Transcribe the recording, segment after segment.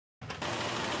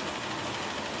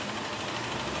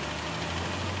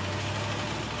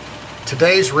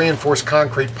Today's reinforced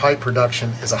concrete pipe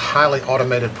production is a highly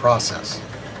automated process.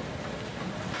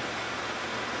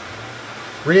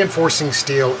 Reinforcing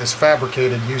steel is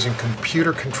fabricated using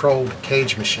computer-controlled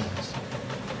cage machines.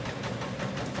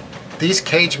 These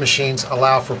cage machines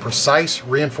allow for precise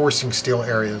reinforcing steel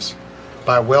areas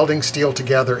by welding steel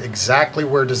together exactly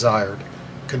where desired,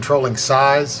 controlling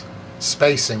size,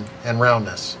 spacing, and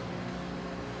roundness.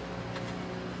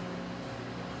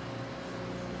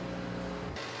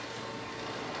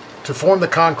 To form the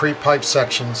concrete pipe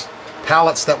sections,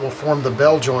 pallets that will form the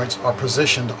bell joints are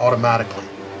positioned automatically.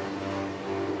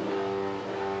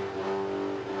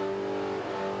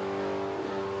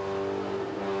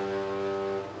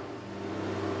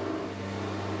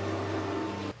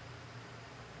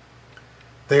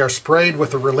 They are sprayed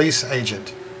with a release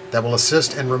agent that will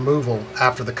assist in removal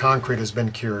after the concrete has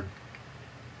been cured.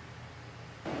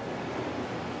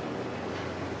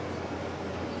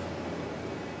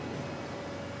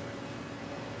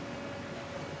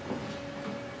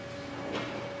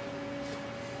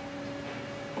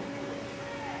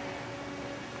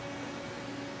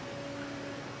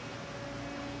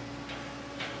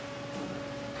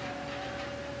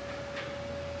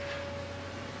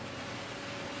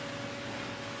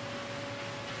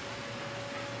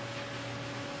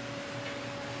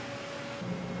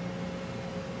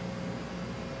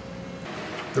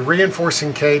 The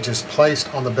reinforcing cage is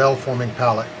placed on the bell forming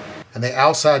pallet and the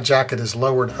outside jacket is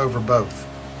lowered over both.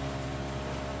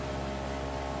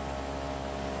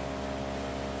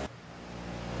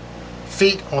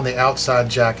 Feet on the outside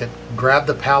jacket grab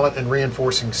the pallet and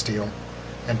reinforcing steel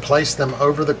and place them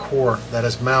over the core that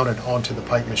is mounted onto the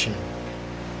pipe machine.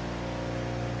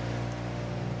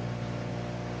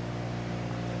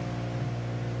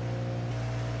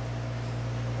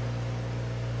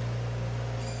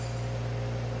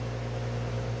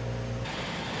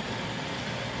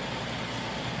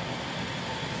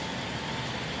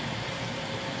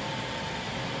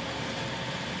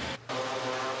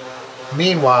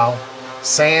 Meanwhile,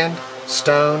 sand,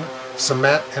 stone,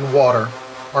 cement, and water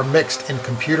are mixed in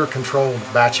computer-controlled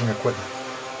batching equipment.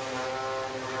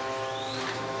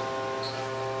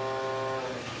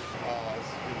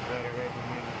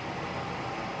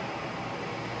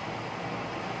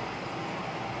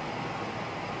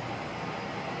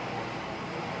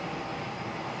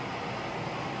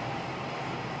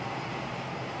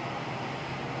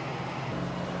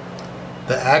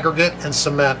 The aggregate and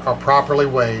cement are properly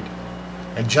weighed,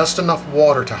 and just enough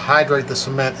water to hydrate the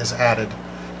cement is added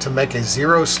to make a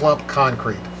zero slump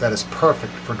concrete that is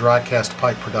perfect for dry cast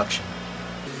pipe production.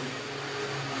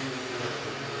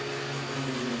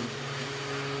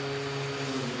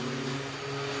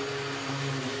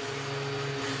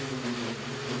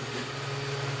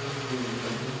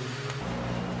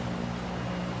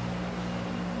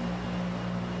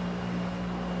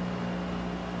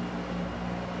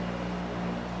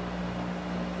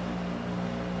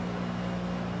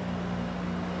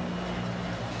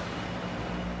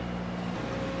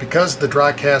 Because the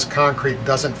dry cast concrete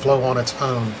doesn't flow on its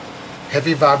own,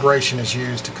 heavy vibration is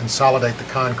used to consolidate the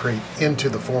concrete into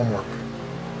the formwork.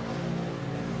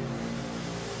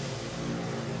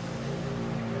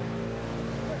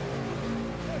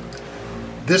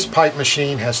 This pipe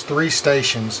machine has 3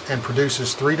 stations and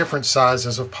produces 3 different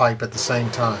sizes of pipe at the same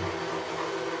time.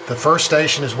 The first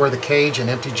station is where the cage and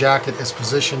empty jacket is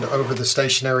positioned over the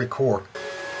stationary core.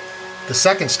 The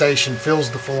second station fills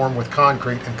the form with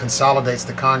concrete and consolidates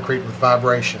the concrete with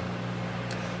vibration.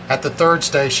 At the third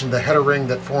station, the header ring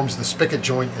that forms the spigot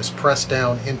joint is pressed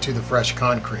down into the fresh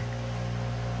concrete.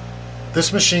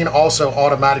 This machine also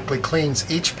automatically cleans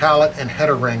each pallet and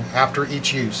header ring after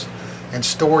each use and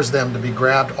stores them to be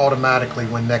grabbed automatically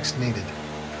when next needed.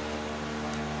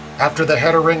 After the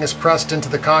header ring is pressed into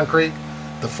the concrete,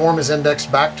 the form is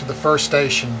indexed back to the first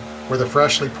station, where the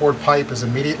freshly poured pipe is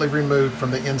immediately removed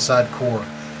from the inside core,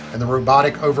 and the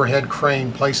robotic overhead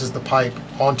crane places the pipe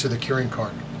onto the curing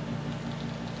cart.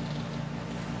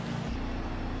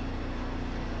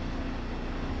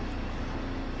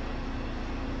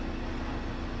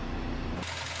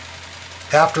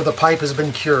 After the pipe has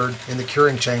been cured in the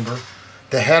curing chamber,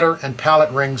 the header and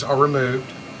pallet rings are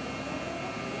removed,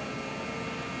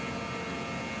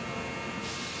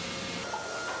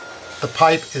 the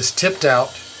pipe is tipped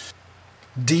out,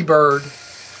 deburred,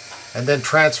 and then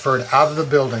transferred out of the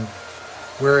building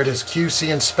where it is QC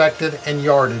inspected and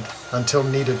yarded until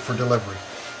needed for delivery.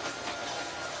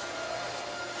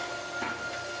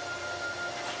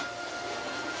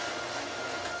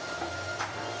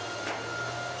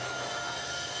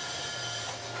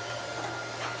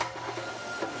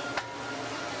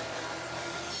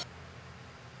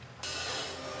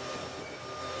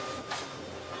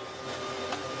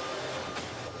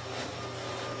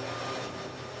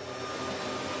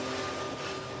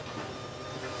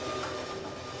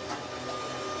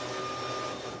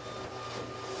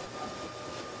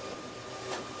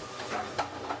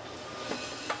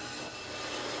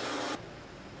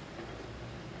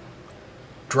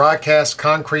 Dry cast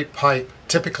concrete pipe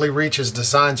typically reaches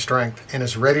design strength and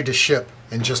is ready to ship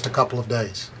in just a couple of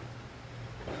days.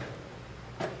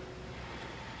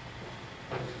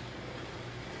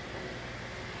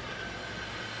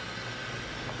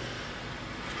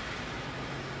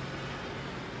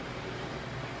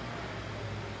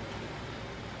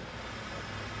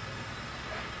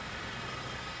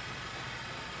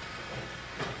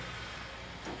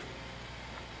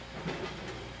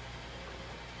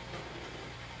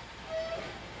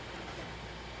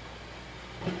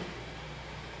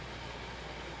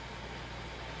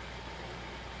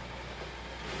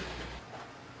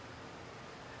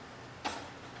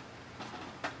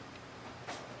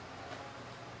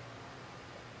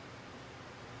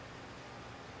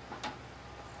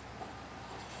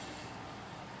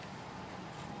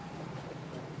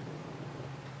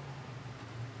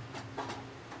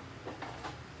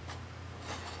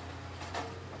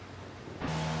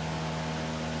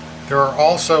 There are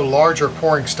also larger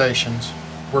pouring stations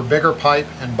where bigger pipe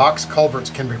and box culverts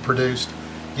can be produced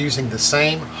using the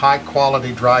same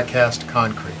high-quality dry cast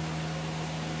concrete.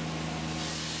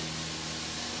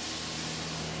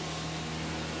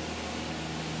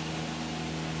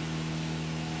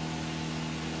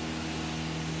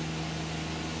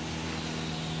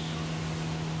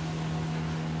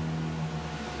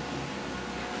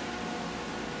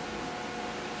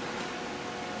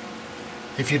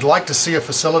 If you'd like to see a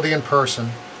facility in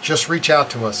person, just reach out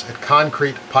to us at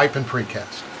Concrete Pipe and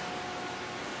Precast.